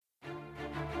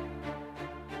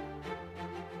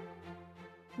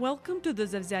Welcome to the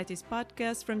Zavzatis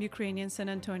podcast from Ukrainian San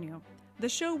Antonio, the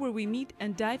show where we meet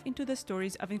and dive into the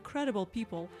stories of incredible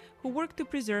people who work to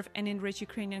preserve and enrich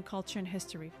Ukrainian culture and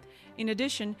history. In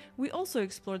addition, we also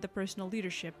explore the personal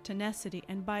leadership, tenacity,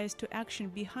 and bias to action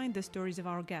behind the stories of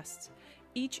our guests.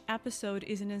 Each episode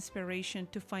is an inspiration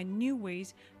to find new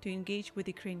ways to engage with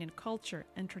Ukrainian culture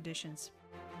and traditions.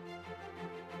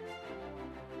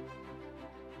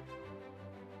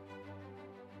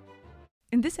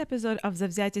 In this episode of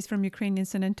Zavzatis from Ukrainian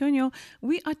San Antonio,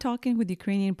 we are talking with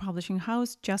Ukrainian publishing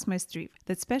house Chasma Stryv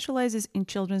that specializes in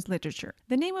children's literature.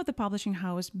 The name of the publishing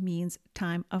house means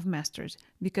Time of Masters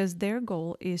because their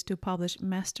goal is to publish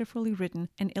masterfully written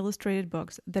and illustrated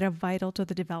books that are vital to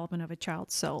the development of a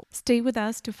child's soul. Stay with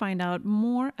us to find out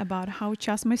more about how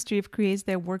Chasma Stryv creates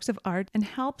their works of art and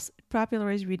helps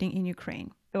popularize reading in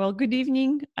Ukraine. Well, good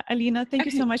evening, Alina. Thank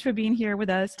you so much for being here with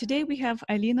us. Today we have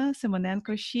Alina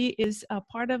Simonenko. She is a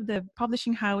part of the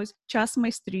publishing house Chasma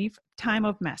Stryv, Time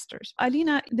of Masters.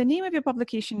 Alina, the name of your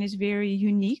publication is very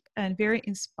unique and very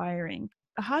inspiring.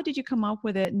 How did you come up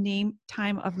with the name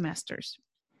Time of Masters?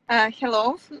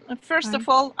 Hello. First of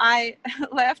all, I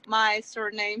left my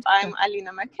surname. I'm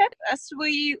Alina Makhet. As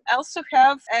we also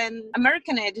have an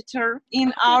American editor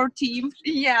in our team.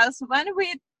 Yes, when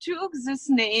we took this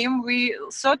name, we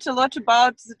thought a lot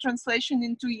about the translation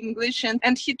into English,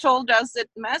 and he told us that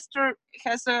master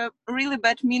has a really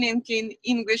bad meaning in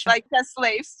English, like as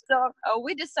slaves. So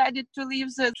we decided to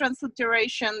leave the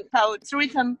transliteration, how it's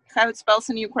written, how it spells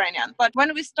in Ukrainian. But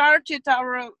when we started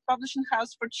our publishing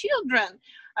house for children,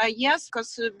 yes,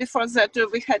 because before that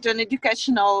we had an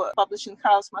educational publishing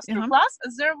house masterclass.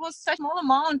 There was such a small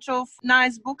amount of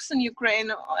nice books in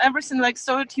Ukraine, everything like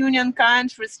Soviet Union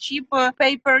kind, with cheap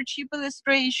paper, cheap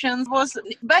illustrations, was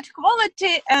bad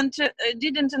quality and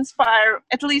didn't inspire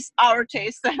at least our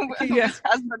taste with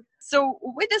husband. So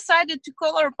we decided to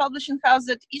call our publishing house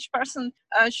that each person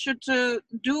should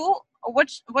do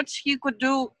what he could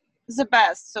do the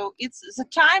best. So it's the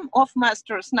time of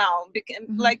masters now.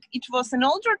 Like it was in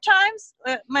older times,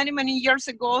 many years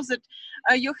ago, that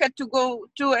you had to go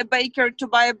to a baker to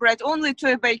buy bread, only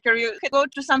to a baker. You could go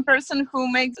to some person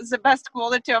who makes the best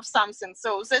quality of something.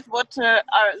 So that's what the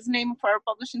name of our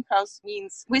publishing house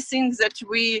means. We think that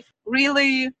we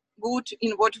really good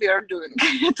in what we are doing,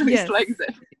 at least like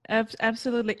that.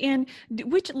 Absolutely. And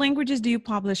which languages do you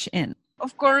publish in?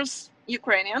 Of course,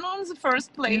 Ukrainian on the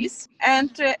first place.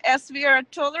 And as we are a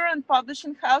tolerant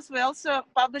publishing house, we also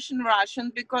publish in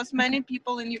Russian because many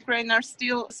people in Ukraine are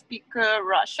still speak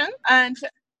Russian. And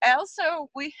also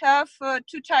we have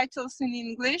two titles in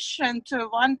English and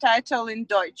one title in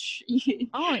Deutsch.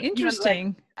 Oh,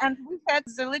 interesting. And we had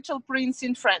The Little Prince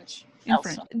in French.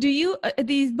 Do you,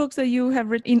 these books that you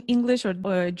have written in English or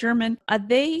German, are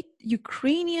they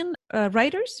Ukrainian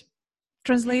writers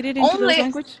translated into those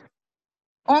languages?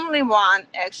 Only one,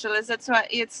 actually. That's why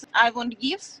it's Ivan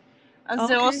Gives.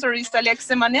 The author is Oleg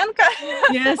Simonenko.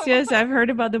 Yes, I've heard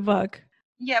about the book.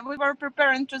 Yeah, we were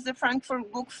preparing to the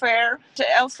Frankfurt Book Fair. It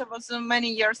also was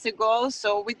many years ago,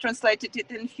 so we translated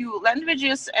it in few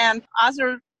languages, and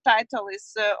other title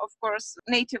is, of course,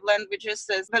 native languages.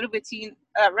 Velveteen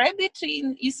Rabbit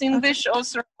is English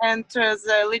also, and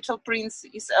The Little Prince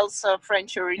is also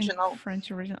French original.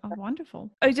 Oh,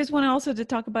 wonderful. I just want to also to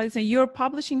talk about your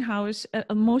publishing house.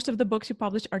 Most of the books you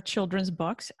publish are children's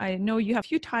books. I know you have a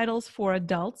few titles for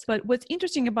adults, but what's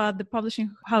interesting about the publishing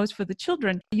house for the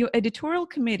children, your editorial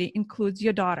committee includes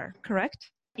your daughter, correct?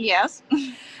 Yes.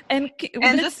 And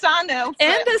the son also.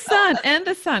 And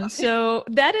the son. So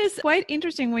that is quite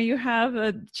interesting when you have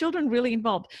children really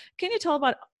involved. Can you tell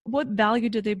about what value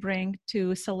do they bring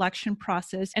to selection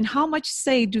process and how much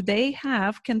say do they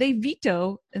have? Can they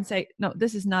veto and say, no,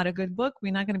 this is not a good book.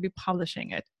 We're not going to be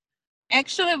publishing it?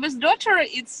 Actually, with daughter,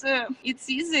 it's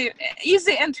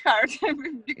easy and hard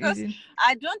because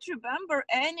I don't remember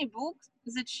any book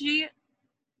that she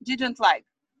didn't like.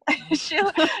 she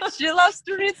loves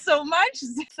to read so much,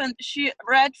 and she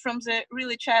read from the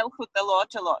really childhood a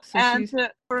lot. So and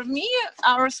for me,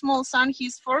 our small son,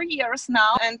 he's 4 years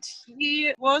now, and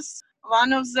he was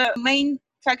one of the main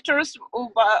factors of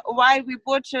why we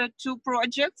bought two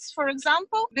projects, for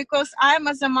example, because I'm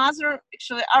as a mother,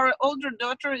 actually our older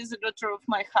daughter is a daughter of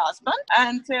my husband,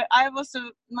 and I was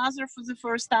a mother for the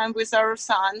first time with our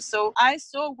son, so I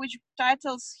saw which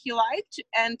titles he liked,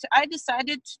 and I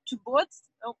decided to both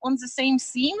on the same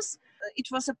themes. It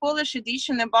was a Polish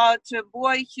edition about a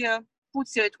boy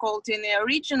Pucio, it called in the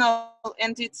original,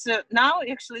 and it's now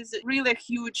actually really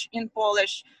huge in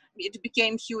Polish. it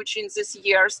became huge in these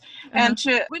years. And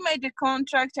we made a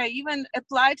contract. I even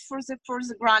applied for the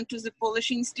grant to the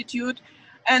Polish Institute.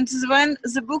 And when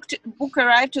the book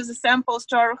arrived as a samples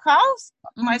to our house,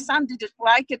 my son didn't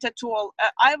like it at all.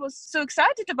 I was so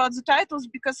excited about the titles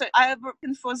because I worked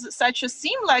for such a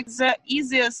theme, like the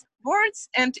easiest words,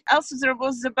 and also there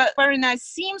was the very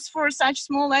nice themes for such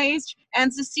small age,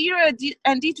 and the serial,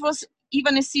 and it was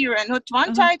even a serial, not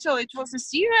one title, it was a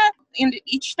serial. In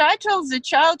each title, the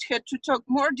child had to talk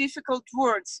more difficult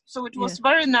words. So it was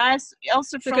very nice.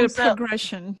 Also from like a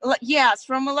progression. Yes,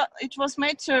 it was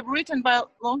written by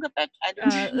logoped. I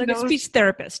don't like know. A speech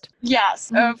therapist.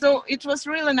 Yes. So it was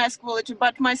really nice quality.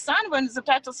 But my son, when the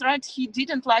titles read, he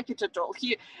didn't like it at all.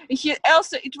 He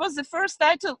also, it was the first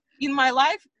title in my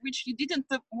life which he didn't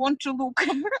want to look.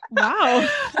 Wow.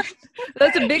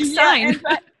 That's a big sign.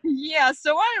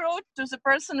 So I wrote to the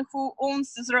person who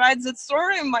owns the rights that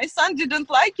story. My son didn't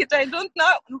like it. I don't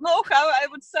know how I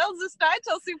would sell these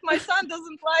titles if my son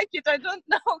doesn't like it. I don't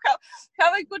know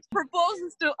how I could propose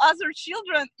this to other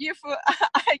children if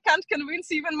I can't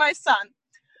convince even my son.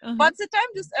 But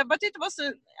it was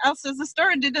also the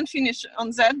story didn't finish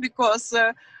on that, because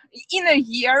in a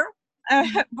year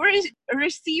we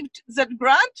received that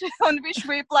grant on which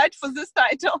we applied for this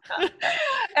title.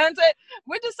 And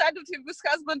we decided with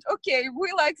husband, okay,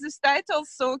 we like this title,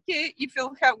 so okay, if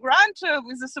you'll have grant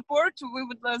with the support, we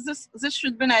would this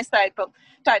should be nice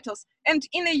titles. And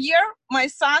in a year, my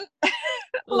son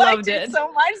liked it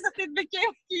so much that it became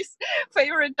his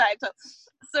favorite title.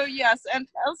 So yes, and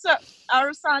also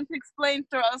our son explained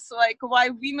to us like why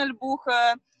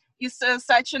Wimmelbuch is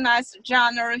such a nice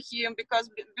genre here, because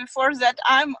before that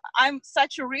I'm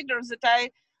such a reader that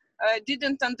I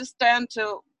didn't understand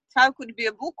how could be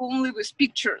a book only with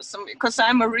pictures, because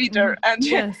I'm a reader and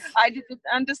I didn't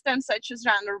understand such a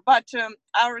genre. But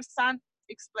our son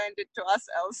explained it to us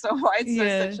also why it's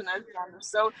such a nice genre.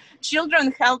 So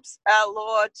children helps a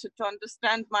lot to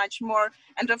understand much more.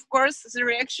 And of course the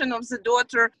reaction of the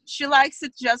daughter, she likes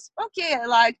it just, okay, I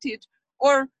liked it,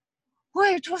 or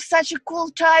oh, it was such a cool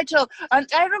title, and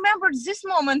I remembered this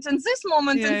moment and this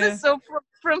moment and this. So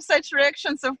from such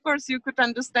reactions, of course, you could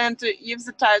understand if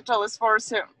the title is for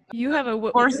you. You have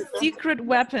a secret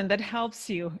weapon that helps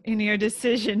you in your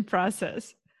decision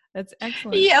process. That's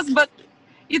excellent. Yes, but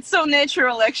it's so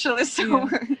natural, actually. So,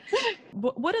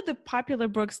 what are the popular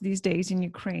books these days in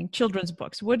Ukraine? Children's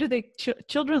books. What do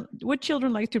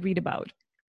children like to read about?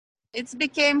 It's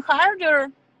became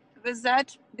harder with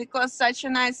that because such a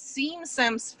nice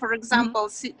themes, for example,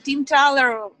 Tim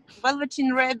Tyler,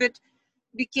 Velveteen Rabbit,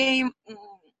 became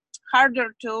harder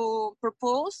to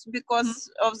propose because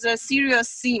of the serious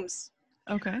themes.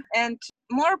 Okay. And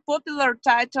more popular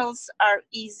titles are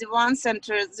easy ones, and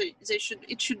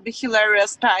it should be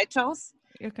hilarious titles.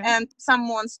 Okay. And some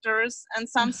monsters and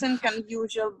something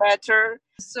unusual better.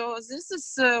 So this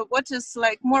is what is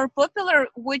like more popular,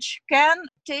 which can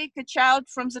take a child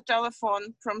from the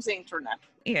telephone, from the internet.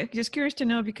 Yeah, just curious to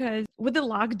know, because with the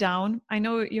lockdown, I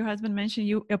know your husband mentioned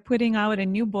you are putting out a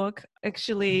new book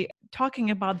actually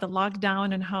talking about the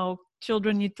lockdown and how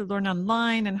children need to learn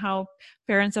online and how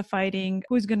parents are fighting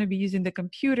who's going to be using the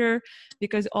computer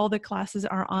because all the classes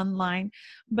are online.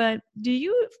 But do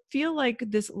you feel like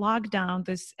this lockdown,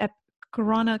 this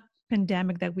corona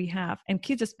pandemic that we have, and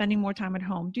kids are spending more time at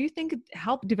home, do you think it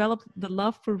helped develop the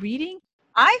love for reading?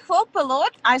 I hope a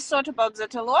lot. I thought about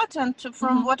that a lot. And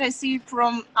from what I see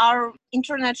from our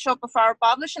internet shop of our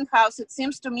publishing house, it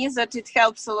seems to me that it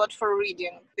helps a lot for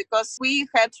reading, because we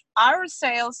had our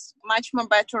sales much more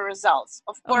better results.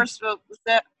 Of course,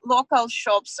 the local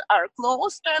shops are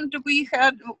closed, and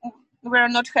we're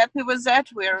not happy with that.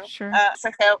 We're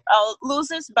have our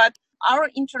losses, but our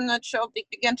internet shop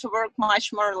began to work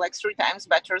much more, like 3 times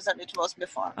better than it was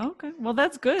before. Okay, well,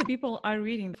 that's good. People are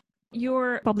reading.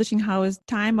 Your publishing house,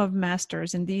 Time of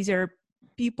Masters, and these are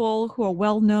people who are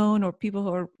well-known or people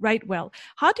who write well.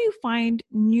 How do you find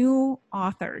new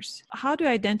authors? How do you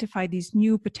identify these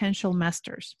new potential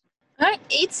masters?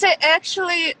 It's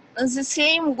actually the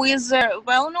same with a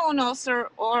well-known author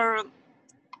or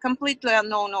completely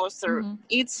unknown author.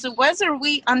 It's whether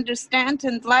we understand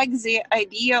and like the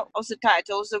idea of the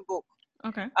title of the book.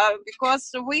 Okay.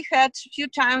 Because we had a few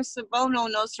times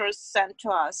well-known authors sent to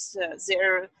us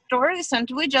their stories, and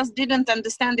we just didn't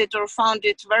understand it or found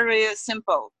it very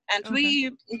simple. And we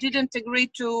didn't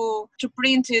agree to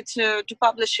print it, to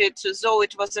publish it, though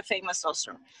it was a famous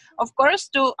author. Of course,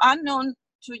 to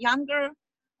younger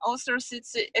authors,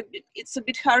 it's a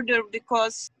bit harder,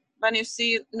 because when you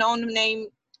see known name,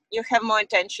 you have more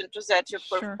attention to that.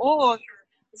 Of course,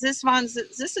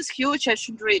 this is huge, I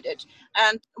should read it.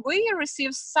 And we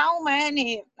receive so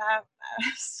many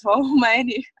so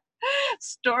many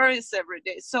stories every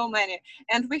day, so many.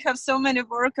 And we have so many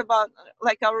work about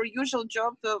like our usual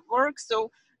job work,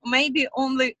 so maybe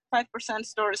only 5%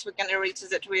 stories we can read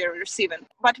that we are receiving.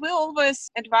 But we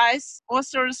always advise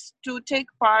authors to take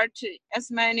part as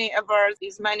many awards,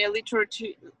 as many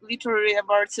literary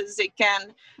awards as they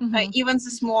can, even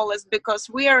the smallest, because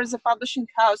we are the publishing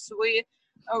house.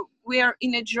 We are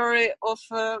in a jury of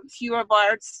few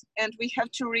awards, and we have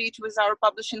to read with our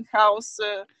publishing house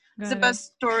the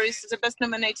best stories, the best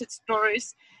nominated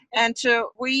stories. And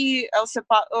we also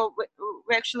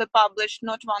we actually published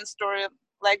not one story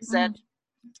like that.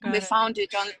 We found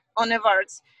it on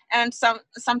awards, and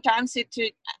sometimes it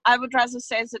I would rather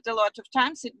say that a lot of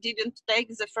times it didn't take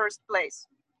the first place.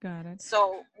 Got it.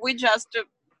 So we just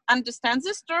understand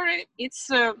the story. It's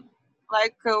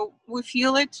like we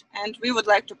feel it, and we would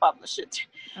like to publish it.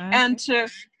 And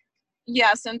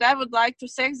yes, and I would like to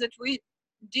say that we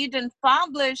didn't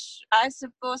publish, I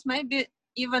suppose, maybe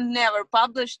even never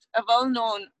published a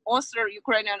well-known author,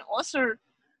 Ukrainian author.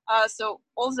 So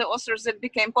all the authors that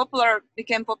became popular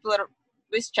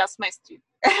with just my Steve.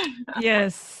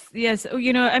 Yes.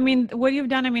 You know, I mean, what you've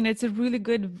done, I mean, it's a really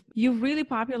good, you've really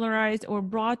popularized or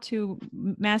brought to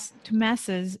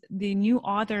masses the new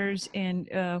authors and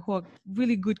who are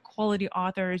really good quality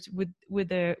authors with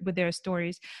their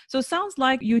stories. So it sounds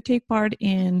like you take part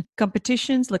in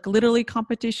competitions, like literally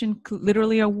competition,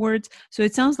 literally awards. So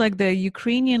it sounds like the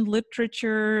Ukrainian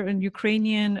literature and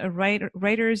Ukrainian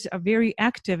writers are very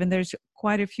active, and there's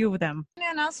quite a few of them.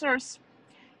 And authors.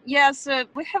 Yes,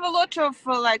 we have a lot of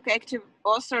like active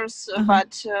authors, but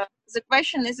the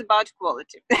question is about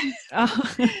quality.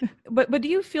 But do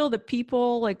you feel that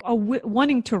people like are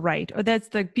wanting to write, or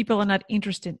that's like people are not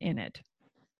interested in it?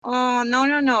 Oh,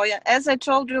 no. As I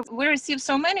told you, we receive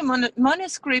so many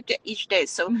manuscripts each day.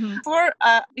 So before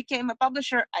I became a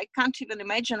publisher, I can't even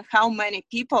imagine how many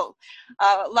people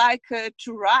like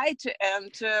to write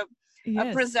and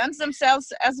present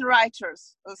themselves as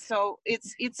writers. So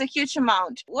it's a huge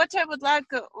amount. What I would like,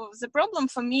 the problem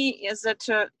for me is that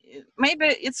maybe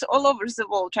it's all over the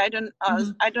world. I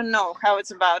don't know how it's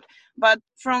about, but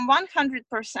from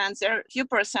 100%, there are a few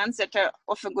percent that are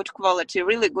of a good quality,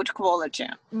 really good quality.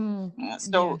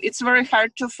 So it's very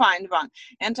hard to find one.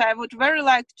 And I would very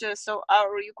like to, so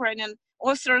our Ukrainian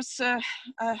authors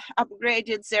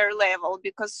upgraded their level,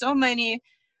 because so many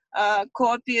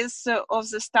copies of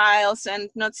the styles and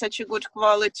not such a good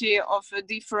quality of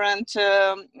different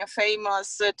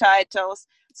famous titles.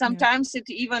 Sometimes it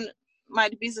even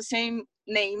might be the same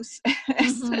names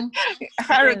as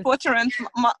Harry Potter and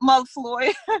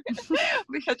Malfoy.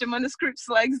 We had manuscripts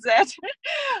like that.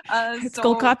 It's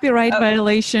called copyright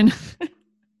violation.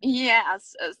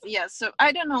 Yes. So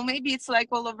I don't know, maybe it's like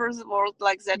all over the world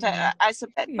like that. I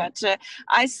suppose, but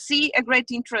I see a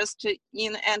great interest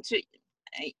in, and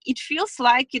it feels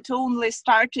like it only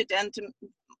started and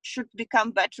should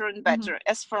become better and better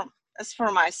as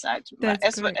for my side.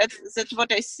 That's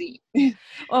what I see.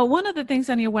 Well, one of the things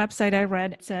on your website I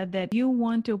read said that you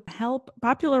want to help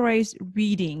popularize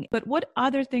reading, but what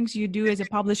other things you do as a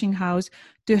publishing house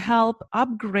to help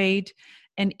upgrade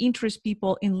and interest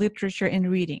people in literature and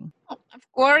reading?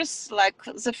 Of course, like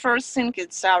the first thing,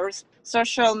 it's our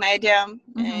social media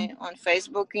on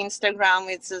Facebook, Instagram.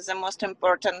 It's the most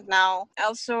important now.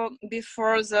 Also,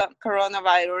 before the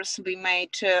coronavirus, we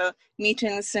made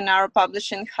meetings in our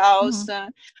publishing house.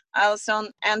 Also,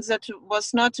 and that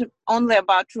was not only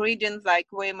about reading, like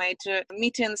we made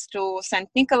meetings to St.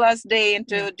 Nicholas Day and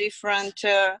to different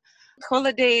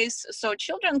holidays, so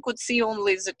children could see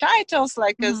only the titles,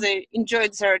 like they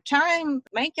enjoyed their time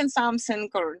making something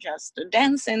or just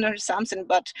dancing or something,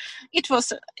 but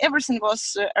everything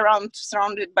was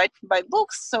surrounded by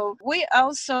books. So we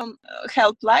also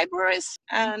help libraries,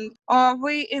 and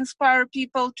we inspire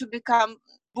people to become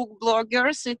book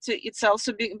bloggers. It's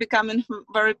also becoming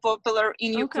very popular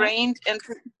in Ukraine, and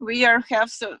we have,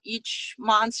 so each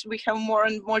month we have more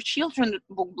and more children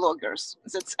book bloggers.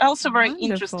 That's also very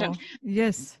interesting.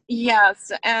 Yes,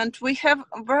 and we have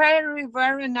very,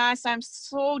 very nice, I'm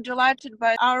so delighted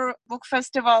by our book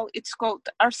festival. It's called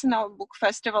Arsenal Book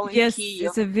Festival in Kyiv.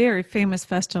 It's a very famous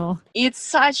festival. It's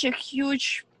such a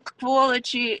huge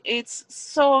quality. It's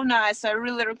so nice. I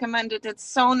really recommend it. It's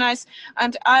so nice.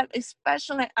 And I'm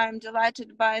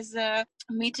delighted by the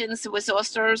meetings with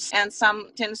authors and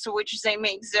some things which they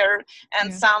make there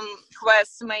and some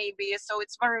quests maybe. So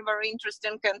it's very, very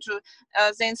interesting, and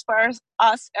they inspire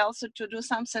us also to do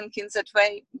something in that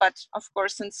way, but of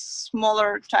course in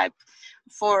smaller type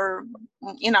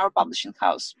in our publishing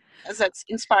house. That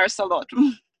inspires a lot.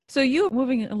 So you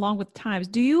moving along with times,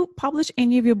 do you publish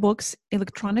any of your books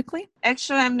electronically?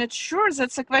 Actually, I'm not sure.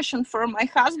 That's a question for my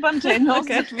husband. I know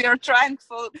that we are trying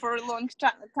for a long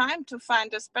time to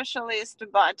find a specialist,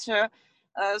 but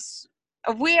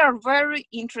we are very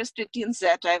interested in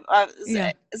that.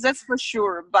 That's for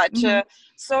sure. But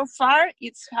so far,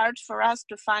 it's hard for us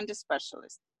to find a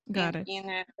specialist. Got it. In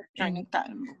electronic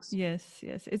time books. Yes.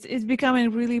 It's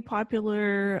becoming really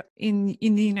popular in the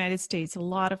United States. A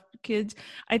lot of kids,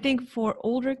 I think for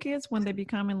older kids, when they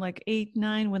become in like 8,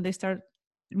 9, when they start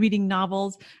reading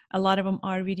novels, a lot of them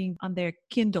are reading on their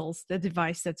Kindles, the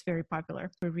device that's very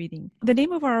popular for reading. The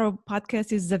name of our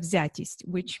podcast is Zavzyatyst,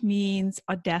 which means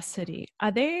audacity.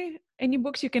 Are there any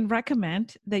books you can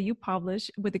recommend that you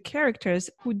publish with the characters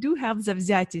who do have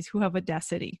Zavzyatyst, who have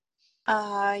audacity?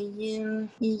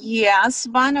 Yes,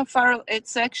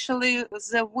 it's actually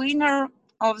the winner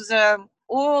of the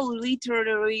all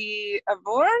literary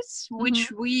awards,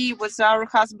 which we with our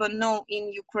husband know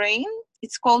in Ukraine.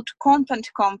 It's called Content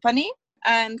Company,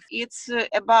 and it's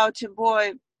about a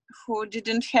boy who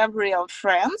didn't have real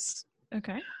friends.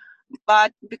 Okay.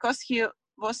 But because he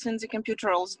was in the computer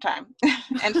all the time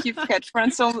and he had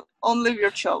friends only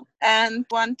virtual. And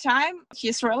one time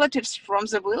his relatives from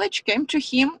the village came to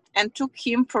him and took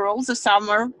him for all the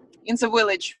summer in the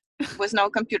village with no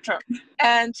computer.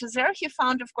 And there he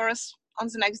found, of course, on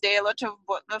the next day, a lot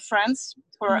of friends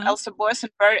who are also boys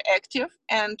and very active.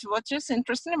 And what is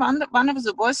interesting, one of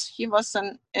the boys, he was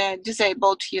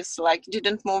disabled. He's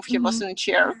didn't move. He was in a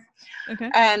chair.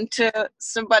 Okay. And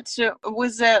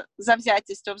with the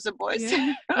Zavzyatyst of the boys,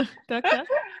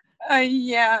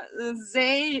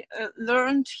 they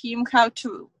learned him how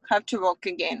to walk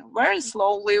again very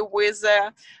slowly with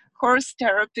horse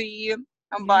therapy,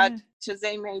 but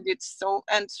they made it so.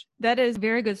 And that is a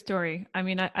very good story. I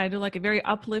mean, I do like it, very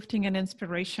uplifting and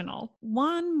inspirational.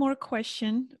 One more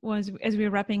question was, as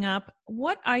we're wrapping up,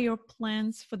 what are your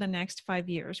plans for the next 5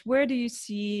 years? Where do you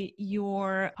see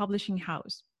your publishing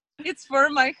house? It's for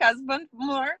my husband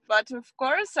more, but of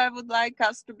course I would like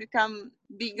us to become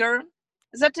bigger.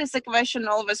 That is a question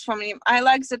always for me. I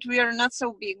like that we are not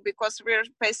so big because we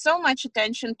pay so much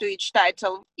attention to each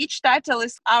title. Each title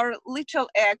is our little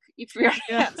egg, if we are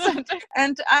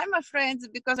And I'm afraid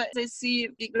because I see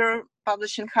bigger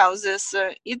publishing houses,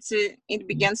 it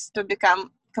begins to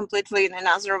become completely in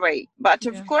another way. But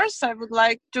of course, I would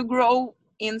like to grow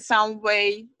in some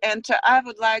way, and I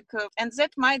would like, and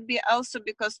that might be also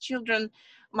because children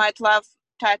might love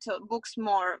title books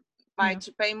more, might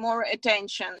pay more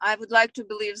attention. I would like to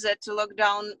believe that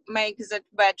lockdown makes it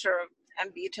better, a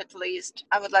bit at least.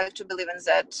 I would like to believe in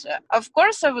that. Of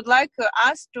course, I would like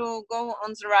us to go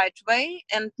on the right way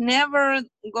and never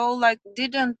go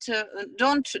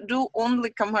don't do only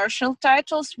commercial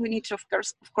titles. We need, of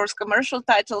course, commercial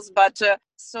titles, but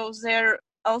so there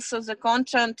also the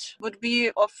content would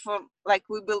be of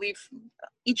we believe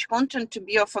each content to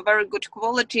be of a very good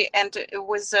quality, and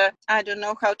with I don't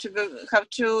know how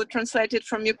to translate it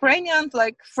from Ukrainian,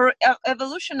 for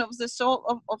evolution of the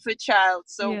soul of a child.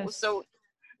 So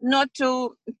not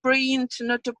to print,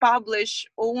 not to publish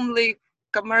only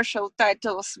commercial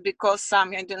titles because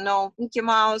some, I don't know, Mickey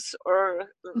Mouse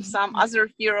or some other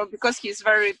hero because he's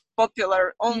very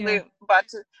popular only,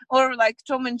 but or like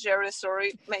Tom and Jerry.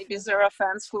 Sorry, maybe there are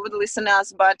fans who would listen to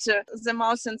us, but the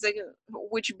mouse and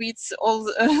which beats all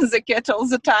the cat all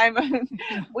the time.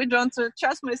 We don't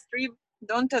Just my stream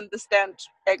don't understand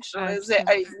actually the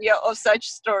idea of such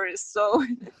stories. So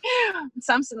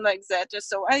something like that.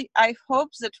 So I hope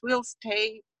that we'll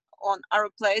stay on our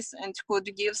place and could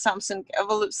give some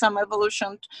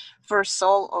evolution for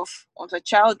soul of a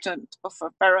child and of a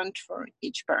parent for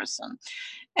each person.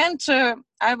 And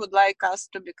I would like us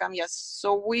to become,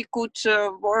 so we could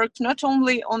work not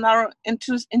only on our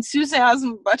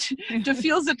enthusiasm, but to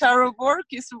feel that our work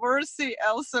is worthy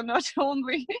also, not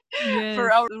only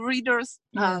for our readers,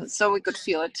 so we could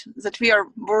feel it, that we are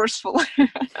worthful.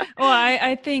 Well,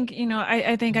 I think,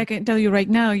 I think I can tell you right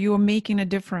now, you are making a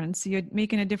difference. You're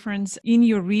making a difference in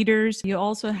your readers. You're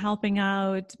also helping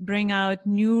out, bring out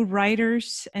new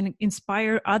writers and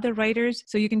inspire other writers.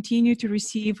 So you continue to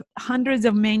receive hundreds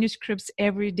of manuscripts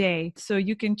every day. So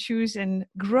you can choose and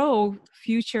grow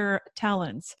future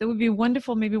talents. That would be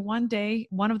wonderful. Maybe one day,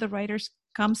 one of the writers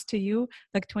comes to you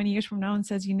like 20 years from now and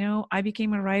says, I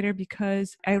became a writer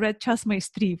because I read Čas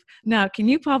majstrів. Now, can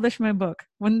you publish my book?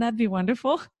 Wouldn't that be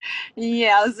wonderful?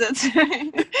 Yeah,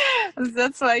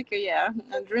 that's like, yeah,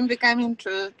 a dream becoming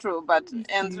true, but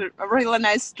and a really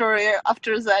nice story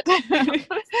after that.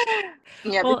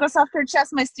 Yeah, well, because after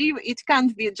Čas majstrів, it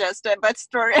can't be just a bad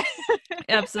story.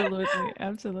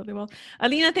 Absolutely. Well,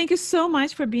 Alina, thank you so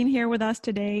much for being here with us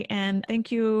today, and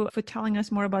thank you for telling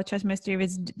us more about Čas majstrів.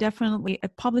 It's definitely a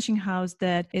publishing house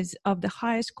that is of the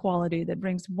highest quality, that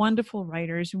brings wonderful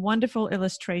writers, wonderful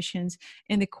illustrations,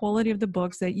 and the quality of the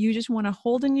books that you just want to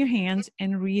hold in your hands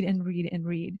and read and read and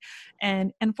read.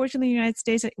 And unfortunately, in the United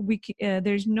States,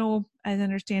 there's no, as I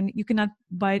understand, you cannot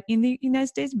buy it in the United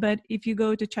States, but if you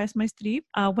go to Čas majstrів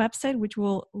website, which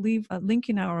we'll leave a link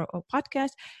in our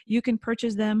podcast, you can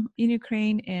purchase them in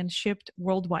Ukraine and shipped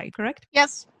worldwide, correct?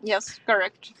 Yes,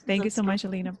 correct. Thank you so much,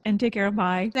 Alina. And take care.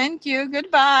 Bye. Thank you.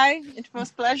 Goodbye. It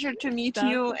was a pleasure to meet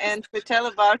you and to tell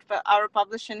about our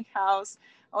publishing house.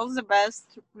 All the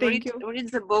best. Read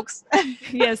the books.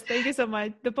 Yes, thank you so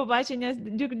much. До побачення.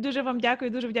 Дуже вам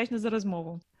дякую. Дуже вдячна за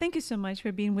розмову. Thank you so much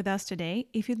for being with us today.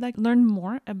 If you'd like to learn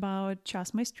more about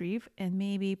Čas majstrів and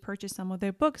maybe purchase some of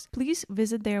their books, please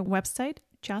visit their website,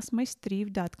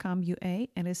 časmajstriv.com.ua,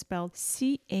 and it's spelled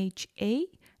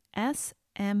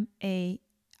CHASMAISTRIV.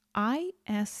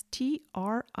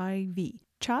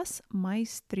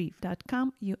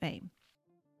 časmajstriv.com.ua.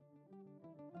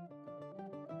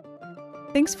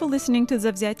 Thanks for listening to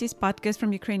Zavzyatis podcast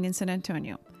from Ukrainian San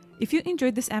Antonio. If you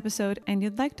enjoyed this episode and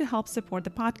you'd like to help support the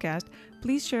podcast,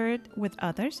 please share it with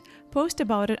others, post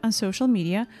about it on social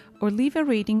media, or leave a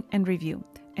rating and review.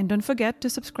 And don't forget to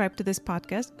subscribe to this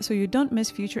podcast so you don't miss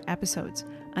future episodes.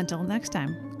 Until next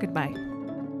time, goodbye.